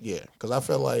touched. Yeah, because I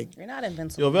feel like You're not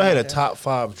invincible. Yo, if y'all had a nigga. top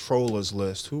 5 trollers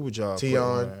list, who would y'all put Tion.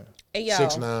 on there? Hey, y'all.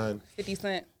 6ix9ine, 50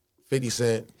 Cent. 50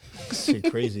 Cent. Shit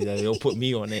crazy that they'll put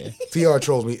me on there. TR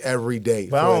trolls me every day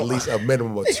for But I at don't- least a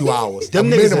minimum of 2 hours.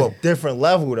 Them a niggas minimum. a different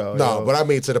level though. No, yo. but I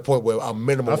mean to the point where a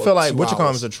minimum. I feel of like 2 what you call him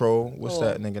hours. is a troll. What's Oh.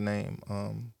 that nigga name?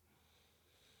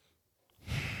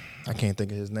 I can't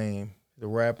think of his name. The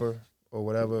rapper or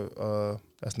whatever.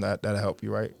 That'll help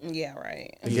you, right? Yeah,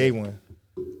 right. The gay one.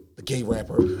 the gay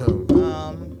rapper.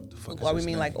 What we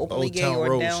mean, like openly Old gay Town or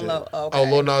Road down shit. low? Okay. Oh,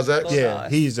 Lil Nas X? Lil Yeah,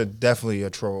 Nas. he's definitely a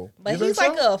troll. But You he's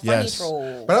think like so? a funny Yes.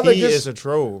 troll. But I think He his, is a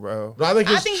troll, bro. but I think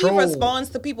his I think troll, he responds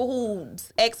to people who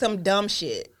ask him dumb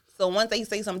shit. So once they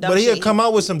say some dumb But shit, he'll come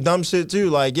out with some dumb shit too,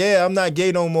 like, yeah, I'm not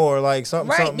gay no more, like something.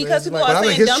 Right, something. because It's people like, But I are think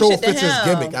saying his dumb troll shit to fits his him.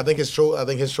 gimmick. I think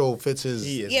his troll fits his.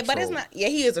 He is Yeah, a but it's troll. not. Yeah,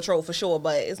 he is a troll for sure,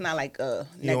 but it's not like a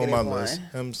He on negative my one. list.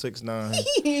 Him 6ix9ine,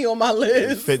 He on my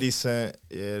list. 50 Cent.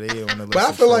 Yeah, they on the list. But I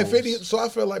of feel like trolls 50. So I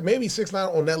feel like maybe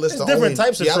 6ix9ine on that list. There's the different only,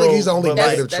 types of yeah, I think he's the trolls, only but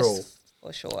like- negative troll.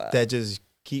 For sure. that just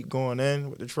keep going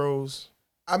in with the trolls.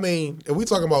 I mean, if we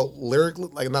talking about lyrically,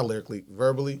 like not lyrically,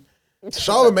 verbally,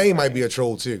 Charlamagne might be a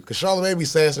troll too, because Charlamagne be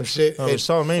saying some shit. Oh, and-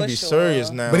 Charlamagne For be sure.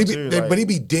 serious now, but he too. be, like, but he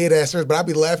be dead ass serious. But I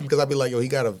be laughing because I be like, yo, he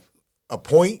got a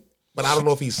point, but I don't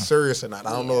know if he's serious or not.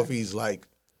 I don't know if he's like.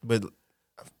 but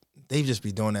they just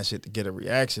be doing that shit to get a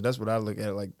reaction. That's what I look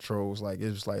at, like trolls. Like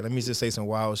it's just like, let me just say some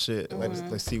wild shit. Like,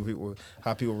 let's see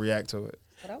how people react to it.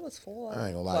 But I was 4. I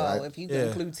ain't gonna lie, Well, I- if you Yeah.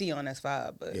 include Tion, that's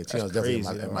 5. But Yeah, That's Tion's definitely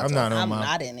crazy. in my I'm top. not in I'm my.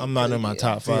 not in it, I'm not in my period.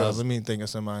 top 5. Tion's- Let me think of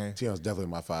somebody. Tion's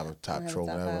definitely my top troll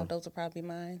top ever. 5, those are probably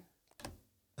mine.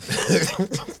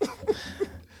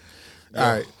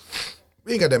 All right,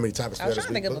 we ain't got that many topics for I was this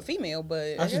trying to week. think of a female,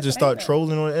 but I should guess just it start ain't that.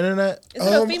 trolling on the internet. Is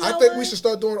it a female I think one? we should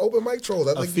start doing open mic trolls.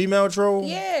 I A think female troll.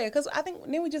 Yeah, because I think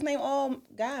then we just name all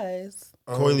guys.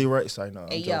 Coily Ray. Sorry, no. I'm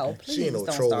Hey, joking. yo, please she ain't no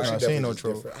don't troll. start. She definitely ain't no just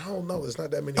troll. different. I don't know. It's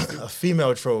not that many. A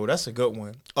female troll. That's a good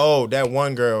one. Oh, that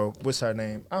one girl. What's her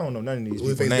name? I don't know none of these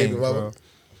Blueface people's baby names, mama? bro.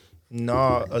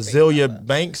 Nah, Azealia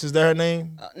Banks. Is that her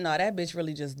name? No, that bitch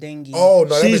really just dingy. Oh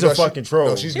no, that She's bitch- a no, fucking troll.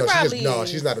 No, she's She no, she probably just, no, is.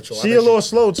 she's not a troll. I She think a little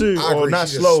slow too, I or agree, not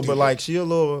she just slow, but stupid. like she a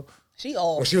little. She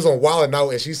off. when she was on Wild 'N Out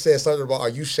and she said something about, "Are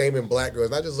you shaming black girls?"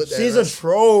 And I just looked at She's her. a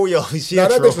troll, yo. She No, a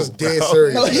that troll, bitch was dead bro.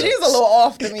 serious. No, she's a little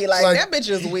off to me. Like, Like, that bitch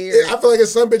is weird. I feel like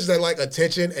it's some bitches that like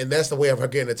attention, and that's the way of her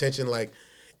getting attention. Like,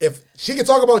 if she can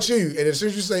talk about you, and as soon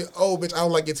as you say, "Oh, bitch, I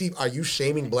don't like your teeth," are you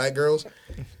shaming black girls?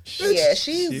 Yeah,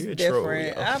 she's She a troll,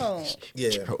 different. yo. I don't. Yeah,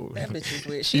 That bitch is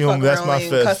weird. She She gonna fuck bless around my and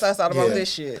fist. cuss us out about Yeah. this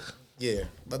shit. yeah.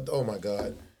 But oh my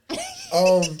god.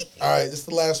 All right, this is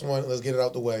the last one. Let's get it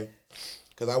out the way,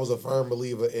 because I was a firm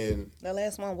believer in. The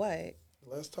last one, what?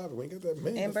 Last topic, we ain't got that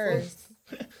many. And The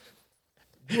fuck? Burrs.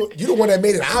 You the one that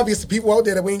made it obvious to people out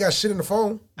there that we ain't got shit in the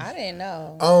phone. I didn't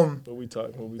know. What we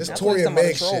talking? This I Tory thought and you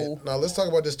Meg was talking about shit. a Now let's talk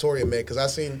about this Tory and Meg because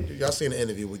y'all seen the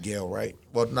interview with Gail, right?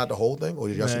 Well, not the whole thing, or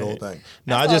did y'all see the whole thing?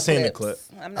 No, I saw just seen the clip. clips.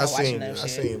 I'm not watching that I shit.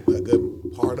 seen a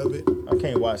good part of it. I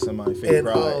can't watch somebody fake And,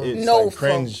 cry. It's No, like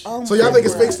cringe. oh So y'all my think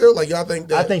it's God. fake still? Like y'all think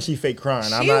that? I think she fake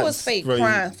crying. I'm She not was fake really,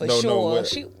 crying for don't know sure. what-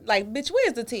 She like, bitch,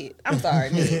 where's the tears? I'm sorry,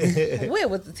 nigga. Where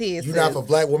was the tears? you not sis? for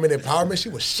black women empowerment. She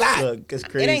was shot. Look, it's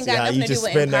crazy It ain't got how nothing you to do just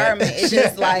with spin that. empowerment. It's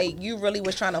just like you really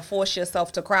was trying to force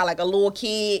yourself to cry like a little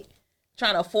kid,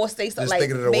 trying to force they something. Just Like,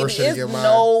 thinking of the baby, worst shit in it's your mind.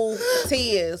 no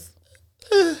tears.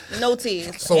 No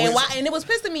tears. So and it's- why? And it was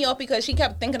pissing me off because she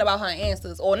kept thinking about her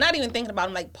answers, or not even thinking about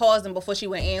them, like pausing before she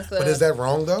would answer. But is that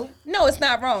wrong though? No, it's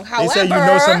not wrong. They However, say you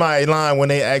know somebody lying when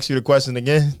they ask you the question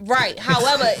again. right.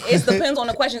 However, it depends on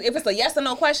the question. If it's a yes or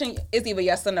no question, it's either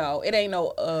yes or no. It ain't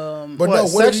no But What, no,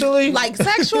 what if you- sexually? like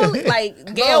sexually.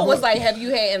 Like Gail No, was but- like, "Have you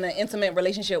had an intimate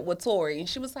relationship with Tori?" And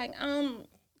she was like,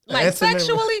 like Intimate-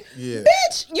 sexually, Yeah.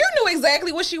 bitch. You knew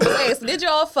exactly what she was asking. Did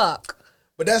y'all fuck?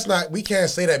 But that's not. We can't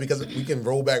say that because we can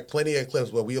roll back plenty of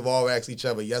clips where we have all asked each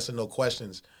other yes or no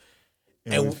questions,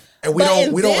 and we But don't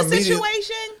in we don't this immediately.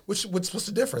 situation, What's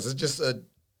the difference? It's just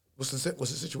what's the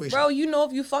situation? bro, you know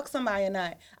if you fuck somebody or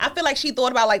not. I feel like she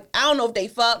thought about like I don't know if they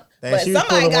fuck, And but she was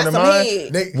somebody pulling got one some of mine.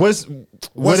 head. Nick,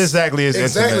 What exactly is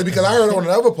exactly? intimate? Because I heard on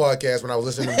another podcast when I was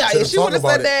listening to Yeah, them if she talk would have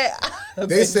about said it. that,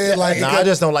 They said like it Nah, I could-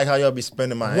 just don't like how y'all be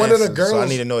spending my one of the answers, girls. so I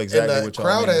need to know exactly in the what y'all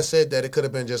crowd mean. had said that it could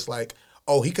have been just like,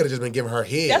 oh, he could have just been giving her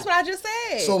head. that's what I just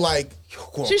said. So like,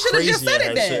 going She should have just crazy said in it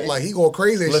her then. shit. like he going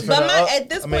crazy. And Lifting she, But her my- up. at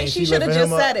this point, she lifting shoulda just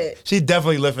him up. said it. She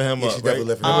definitely lifting him Yeah, up. she definitely right?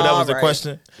 lifting him Remember up. that was the Alright.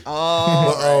 question.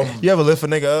 Oh, but, You ever lift a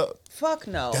nigga up? fuck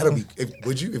no. that'll be.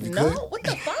 Would you if you No, could? what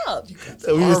the fuck?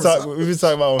 So we was Arms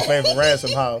talking about on Fame for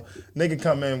Ransom how nigga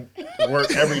come in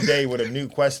work every day with a new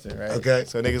question, right? Okay.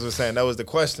 So niggas was saying that was the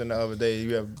question the other day.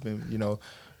 You have been,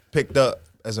 picked up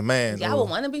as a man. Y'all would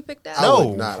want to be picked out? I No.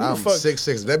 would not. Who the I'm fuck-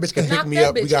 6'6". That bitch can pick Knock me that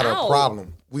up. We bitch got a out.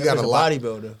 problem. We got That's a a lot.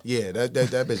 bodybuilder. Yeah, that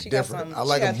bitch She got different. some- I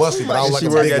like she a got busty, too but I don't much like She a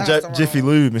work big. at testosterone. Jiffy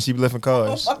Lube and she be lifting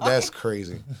cars. That's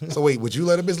crazy. So wait, would you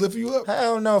let a bitch lift you up?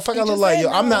 Hell no. Fuck, I You look just like said you.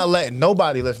 I'm no. not letting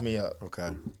nobody lift me up. Okay,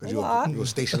 because You you are. a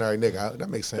stationary nigga. That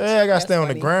makes sense. Yeah, I gotta stay on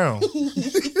the funny. ground.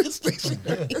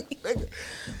 Stationary nigga.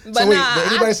 But So wait, nah, did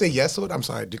anybody say yes to it? I'm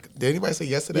sorry. Did anybody say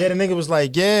yes to that? Yeah, the nigga was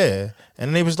like, yeah. And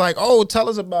then he was like, oh, tell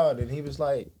us about it. And he was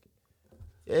like,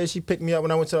 yeah, she picked me up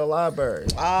when I went to the library.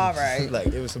 all right, Like,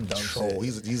 it was some dumb Oh,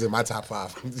 shit. he's in my top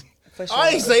 5. for sure. I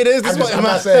ain't say this. This I'm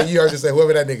not saying you. I just say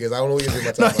whoever that nigga is. I don't know who he's in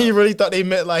my No, top he 5. really thought they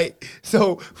meant like,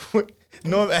 so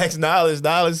Norm asked Knowledge.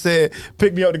 Knowledge said,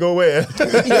 pick me up to go where? So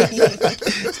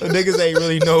niggas ain't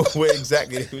really know what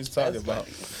exactly they was talking about.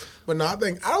 But no, I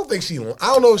don't think she. I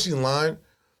don't know if she's lying,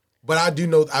 but I do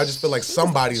know. I just feel like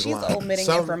somebody's She's lying. omitting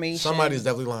information. Somebody's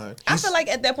definitely lying. I feel like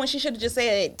at that point she should have just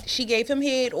said she gave him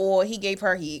head or he gave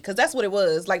her head, because that's what it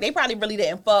was. Like they probably really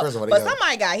didn't fuck, First of all, they but got-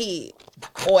 somebody got head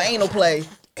or anal play.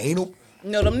 Anal.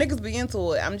 No, them niggas be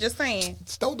into it. I'm just saying.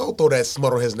 Don't throw that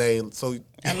smut on his name. So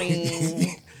I mean,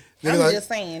 Nigga I'm like, just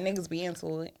saying niggas be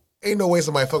into it. ain't no way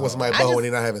somebody fuck with somebody I butthole just- when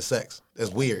they not having sex. That's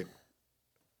weird.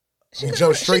 She You coulda-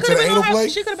 jump she straight to coulda the been anal on her- play?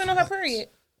 She could have been on her period.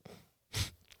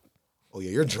 Oh yeah,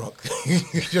 you're drunk.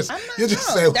 you just I'm not you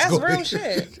just drunk. said That's what's going real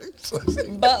shit.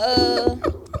 on. But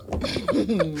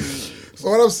So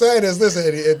what I'm saying is, listen,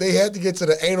 if they had to get to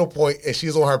the anal point and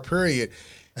she's on her period,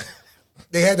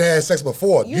 they had to have sex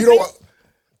before. You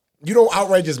You don't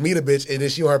outright just meet a bitch and then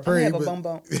she on her I period. have a but- bum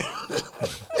bum.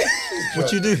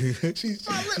 What you do? She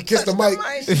kissed the mic.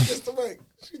 She kissed the mic.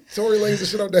 Tory Lanez the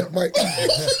shit up that mic.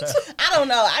 I don't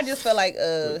know. I just feel like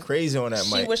Crazy on that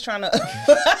she mic. was trying to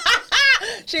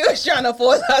she was trying to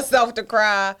force herself to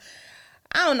cry.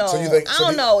 I don't know. So you think- I so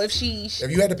don't you- know if she.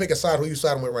 If you had to pick a side, who you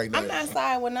siding with right now? I'm not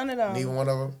siding with none of them. Neither one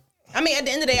of them. I mean, at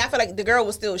the end of the day, I feel like the girl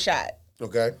was still shot.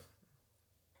 Okay.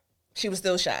 She was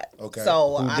still shot. Okay.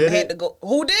 So Who I did had it? to go.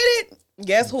 Who did it?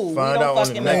 Guess who? Find we out don't on the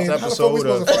fucking next know. How the fuck we episode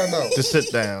supposed to find of out? The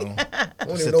Sit Down. I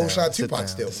don't Sit even know who down, shot sit Tupac down,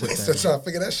 still. sit Still down. trying to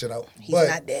figure that shit out. He's But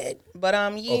not dead. But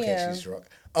yeah. okay, she's drunk.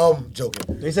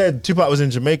 Joking. They said Tupac was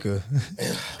in Jamaica.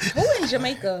 Who in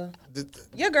Jamaica?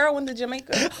 Your girl went to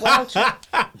Jamaica without you.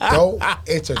 Don't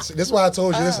enter. This is why I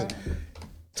told you. Listen,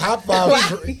 top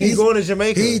 5. He going to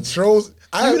Jamaica. He trolls.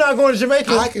 You not going to Jamaica?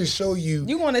 I can show you.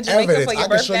 You going to Jamaica evidence. for your I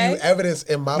can show birthday? you evidence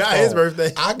in my Not phone. his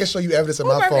birthday. I can show you evidence in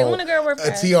Who my birthday? phone. When the girl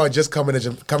birthday? A TR just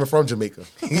coming from Jamaica.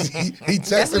 He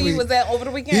That's texted where me. you was at over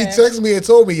the He weekend. texted me and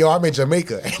told me, yo, I'm in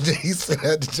Jamaica. And he said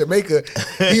at Jamaica,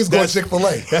 he's going to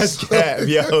Chick-fil-A. That's cap,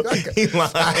 yo. He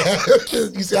lying.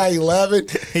 You see how he laughing?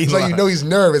 He So you lying. know he's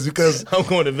nervous because I'm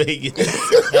going to Vegas.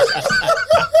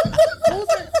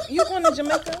 You going to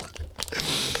Jamaica?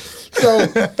 so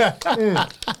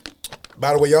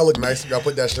By the way, y'all look nice. Y'all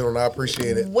put that shit on. I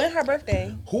appreciate it. When her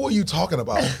birthday? Who are you talking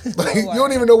about? Like, you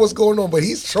don't even know what's going on, but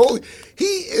he's trolling. He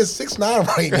is 6'9"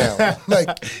 right now. Like,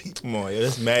 Come on, yeah,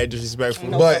 that's mad disrespectful.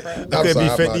 No, but bro. I'm Could sorry, be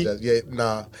I 50. apologize. Yeah,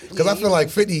 nah. Because I feel like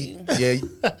 50,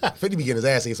 50 be getting his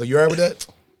ass ate. So you heard with that?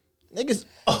 Niggas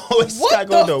always What got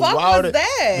the going fuck to wild. was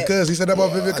that? Because he said that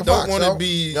about Vivica I Fox. don't want y'all. to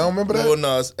be Y'all remember that? Lil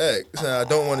Nas X. I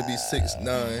don't want to be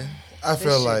 6'9". I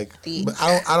feel shit like, deep. but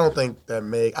I don't think that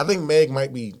Meg. I think Meg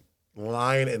might be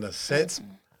lying in a sense,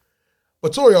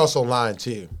 but Tory also lying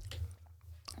too.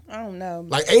 I don't know.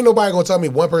 Like, ain't nobody gonna tell me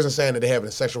one person saying that they having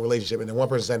a sexual relationship and then one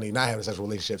person saying they not having a sexual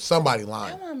relationship. Somebody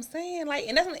lying. That's what I'm saying. Like,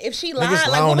 and that's if she lied, Niggas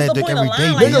like, lie on what was that the dick point of every day.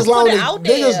 lying? Like, Niggas just lie put on it they, out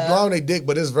niggas there. lie on their dick,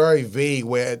 but it's very vague.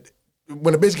 Where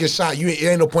when a bitch gets shot, it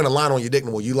ain't no point of lying on your dick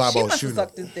no more. You lie She about must have shooting.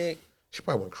 sucked his dick. She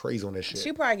probably went crazy on that shit.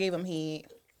 She probably gave him head.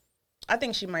 I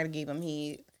think she might have gave him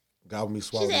head. Gobble me, She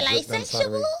swallow me, said, like, drip down the side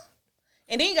of me. sexual?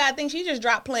 And then you gotta think she just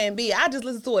dropped Plan B. I just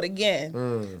listened to it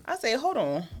again. I said, hold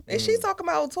on. Is she talking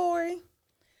about Tory?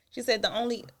 She said the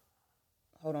only...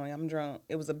 Hold on, I'm drunk.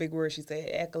 It was a big word. She said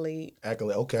accolade.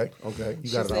 Accolade. Okay. You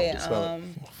She got it said, out. Spell it.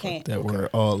 can't. That word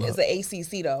all It's up. an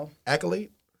ACC though. Accolade.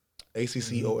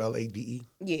 ACCOLADE.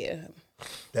 Yeah,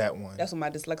 That one. that's what my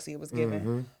dyslexia was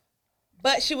given.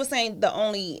 But she was saying the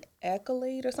only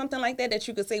accolade or something like that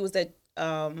you could say was that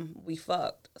we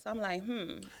fucked. So I'm like,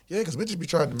 Yeah, because bitches be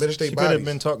trying to diminish their She could have bodies.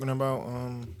 been talking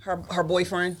about her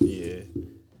boyfriend. yeah.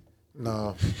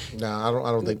 No, I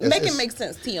don't think that's Make it it's- make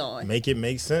sense, Tion. Make it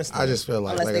make sense. I just feel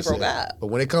like, Unless like they I said, broke up. but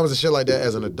when it comes to shit like that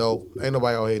as an adult, ain't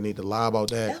nobody out here need to lie about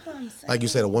that. That's what I'm saying. Like you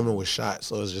said, a woman was shot,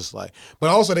 so it's just like. But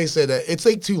also, they said that it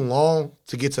take too long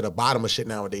to get to the bottom of shit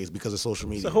nowadays because of social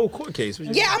media. It's a whole court case.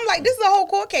 Yeah, I'm like, this is a whole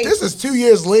court case. This is 2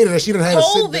 years later that she done had to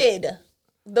sit there. COVID.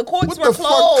 The courts What were the fuck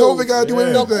closed. COVID got to do with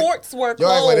Yeah. The anything? courts were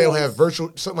Y'all act like they don't closed. have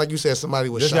virtual, something like you said, somebody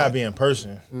was This shot. gotta be in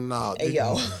person. Nah, Hey,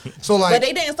 yo. So like, But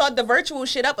they didn't start the virtual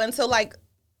shit up until like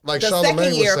the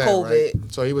second year saying, COVID.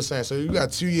 right? So he was saying, so you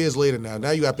got 2 years later now.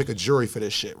 Now you got to pick a jury for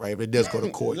this shit, right? If it does go to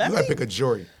court, Let you got to me- pick a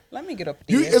jury. let me get up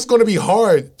there. It's going to be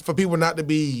hard for people not to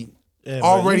be Yeah, but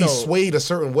already you know- swayed a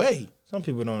certain way. Some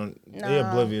people don't. They're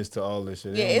oblivious to all this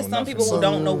shit. They Yeah, don't it's know some nothing. people who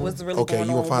don't know what's really Okay, going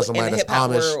you on gonna find somebody in the that's hip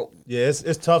hop Amish. world. Yeah,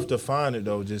 it's tough to find it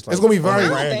though. Just like It's going to be very, I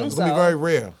don't random. think it's going to be so. very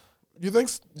rare. You think?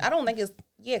 I don't think it's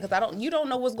because you don't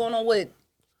know what's going on with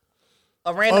a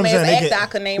All random I'm ass saying, they actor can- I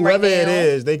could name right whoever now. it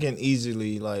is, they can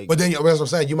easily like. But then that's what I'm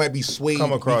saying. You might be swayed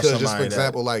Come across because, just for somebody that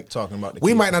example, like talking about the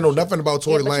we case might not and know shit. nothing about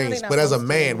Tory Yeah, but you're really Lanez, not but as a supposed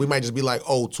man, to. we might just be like,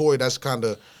 oh, Tory, that's kind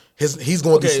of he's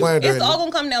going to Okay, slander. It's all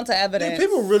gonna come down to Do evidence.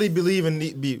 people really believe in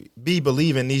be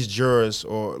believing these jurors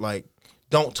or like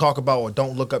don't talk about or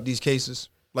don't look up these cases?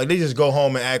 Like they just go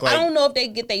home and act like. I don't know if they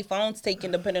get their phones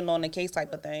taken depending on the case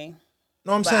type of thing.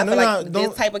 No, I'm But saying I feel they're like not. this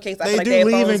Don't, type of case, I they feel like do their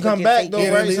leave phones and would come get back taken. though, Yeah,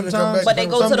 they right? leave and come Sometimes, back. But they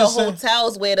go So I'm to the just saying-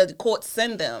 hotels where the courts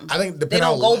send them. I think they depending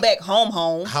don't how go back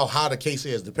home. how high the case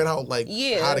is, depending how like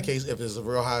Yeah. how the case, if it's a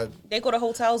real high. They go to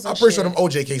hotels and I'm pretty sure shit. them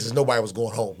OJ cases, nobody was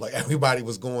going home. Like everybody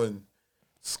was going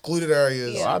secluded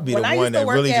areas. Yeah. I'd be When the I one used to that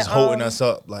work really at, just holding us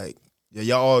up. Like, yeah,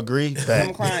 y'all all agree? I'm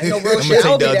Bet. crying. No real I'ma shit.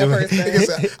 I'll be take that the other- person. Nigga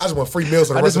said, I just want free meals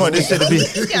for the I rest just of want the this shit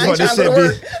to week. be. I I want ain't this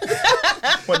trying shit to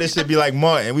be. Want this shit be like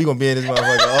Martin. We gonna be in this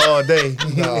motherfucker all day.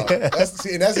 No, that's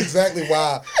exactly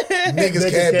why niggas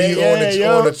Niggas can't be can't- on yeah, the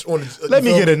yo. on the. Let you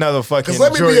me feel get another fucking 'Cause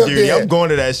let me jury be up duty. there. I'm going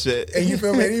to that shit. And you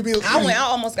feel me? And you be. I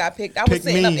almost got picked. I was Pick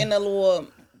sitting up me. in the little.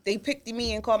 They picked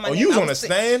me and called my Oh, name. you was I on a sit-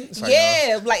 stand? It's like,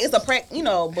 Yeah, like it's a prank. But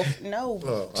no.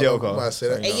 Jail I'm call. about to say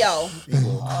that. Hey, yo. You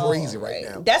going crazy right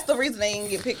now. That's the reason they didn't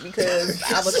get picked because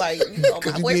I was like,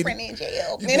 my you boyfriend did- in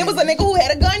jail. And it was a nigga who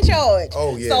had a gun charge.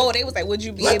 Oh, yeah. So they was like, would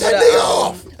you be Let able that to? nigga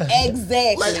off.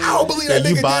 Exactly. Like I don't believe Yeah, that nigga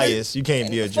you did it. biased. You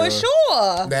can't be a juror. For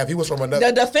sure. Now if he was from another,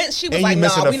 The defense, she was And like, you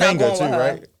missing nah, a we not finger going too, with her.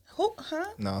 right? Who? Huh?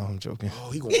 No, I'm joking.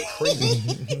 oh, he going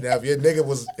crazy. Now if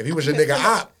he was your nigga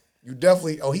op, you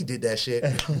definitely. Oh, he did that shit.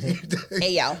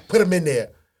 Hey, y'all. Put him in there.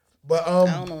 But I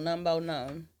don't know nothing about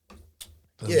nothing.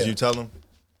 That's Yeah. what you tell them.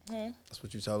 That's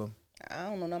what you tell them. I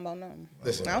don't know nothing about nothing.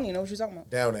 Listen. I don't even know what you're talking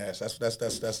about. down ass.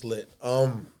 That's lit.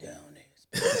 Down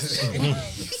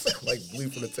Like Blue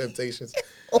from the Temptations.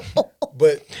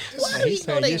 But Why do you He's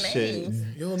know saying their your shit.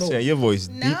 names? you don't know. Saying your voice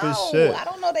deep as No, shit. I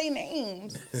don't know their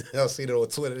names. I seen it on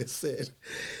Twitter. It said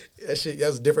that shit.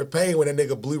 That's different pain when that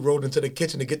nigga Blue rolled into the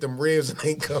kitchen to get them ribs and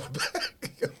ain't come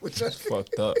back. Which I-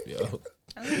 Fucked up, yo.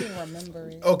 I don't even remember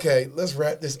it. okay, let's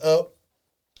wrap this up.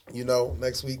 You know,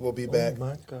 next week we'll be back.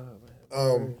 my God.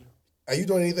 Are you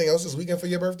doing anything else this weekend for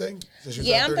your birthday? Since you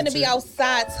Yeah, I'm turned gonna be 32?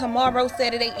 outside tomorrow,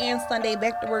 Saturday, and Sunday.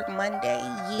 Back to work Monday.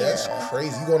 Yeah. That's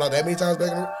crazy. You going out that many times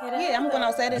back in the Yeah, I'm going out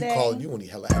You Saturday. calling you gonna need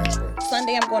hella ass right?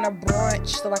 Sunday, I'm going to brunch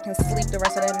so I can sleep the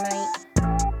rest of that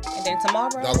night. And then tomorrow,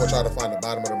 Y'all gonna try to find the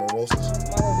bottom of the mimosas.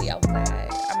 tomorrow we outside.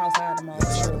 I'm outside tomorrow.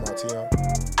 Shout them out, Tion.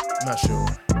 Not sure.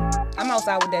 I'm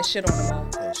outside with that shit on tomorrow.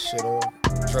 That shit on.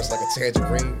 Dressed like a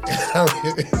tangerine.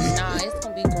 Nah, it's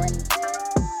gonna be green.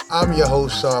 I'm your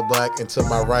host, Sean Black, and to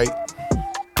my right.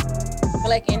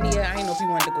 Black India, I didn't know if you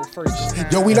wanted to go first this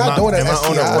time. Yo, we not doing that am I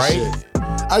on the STI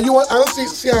right? shit. Are you on?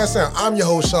 Let's see how it sound. I'm your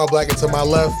host, Sean Black, and to my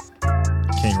left,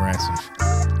 King Ransom.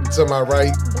 to my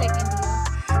right, Black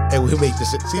India. and we make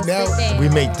this. See now, We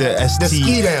make the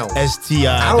ski down. STI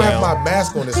I don't down. have my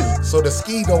mask on this week, so the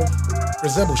ski don't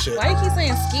resemble shit. Why you keep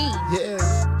saying ski?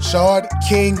 Yeah. Shard,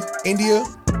 King, India.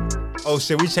 Oh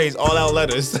shit, we changed all our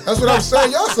letters. That's what I'm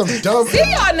saying. Y'all some dumb. See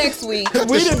y'all next week. we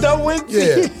the dumb ones.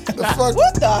 Yeah. The fuck.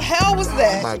 What the hell was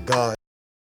that? Oh my God.